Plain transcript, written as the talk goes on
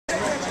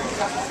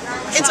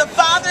It's a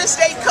Father's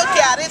Day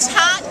cookout. It's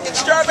hot in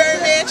Strawberry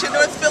Mansion,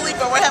 North Philly,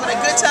 but we're having a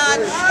good time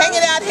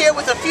hanging out here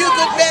with a few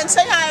good men.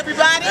 Say hi,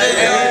 everybody.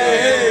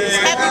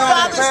 Happy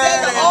Father's Day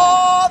to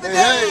all the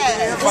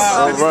dads.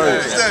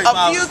 A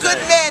few good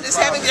men is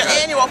having their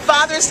annual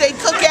Father's Day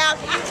cookout.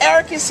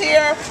 Eric is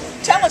here.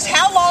 Tell us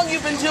how long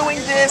you've been doing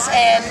this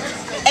and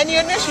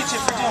your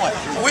initiative for doing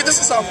it. This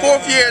is our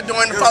 4th year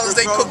doing the Father's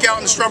Day cookout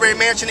in the Strawberry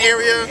Mansion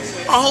area.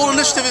 Our whole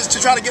initiative is to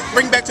try to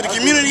bring back to the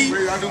community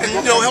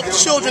and help the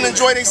children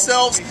enjoy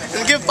themselves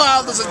and give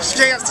fathers a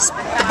chance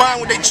to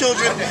bond with their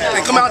children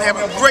and come out and have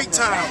a great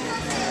time.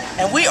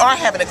 And we are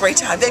having a great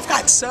time. They've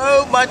got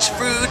so much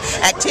food,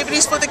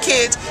 activities for the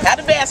kids. Had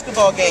a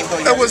basketball game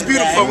going on. It was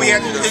beautiful. We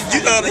had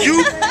the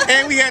youth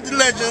and we had the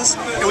legends,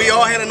 and we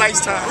all had a nice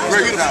time. It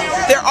was beautiful.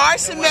 There are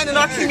some men in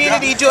our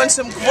community doing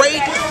some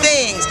great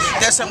things.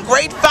 There's some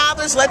great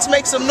fathers. Let's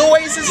make some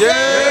noises. Yeah!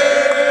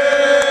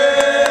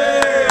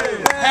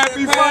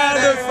 Happy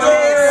Father's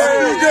Day! A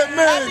few good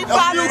men. A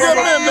few good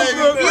men,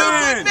 baby.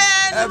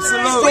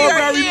 Absolutely. We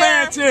are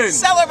here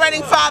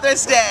celebrating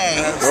Father's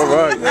Day. All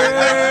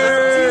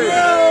right.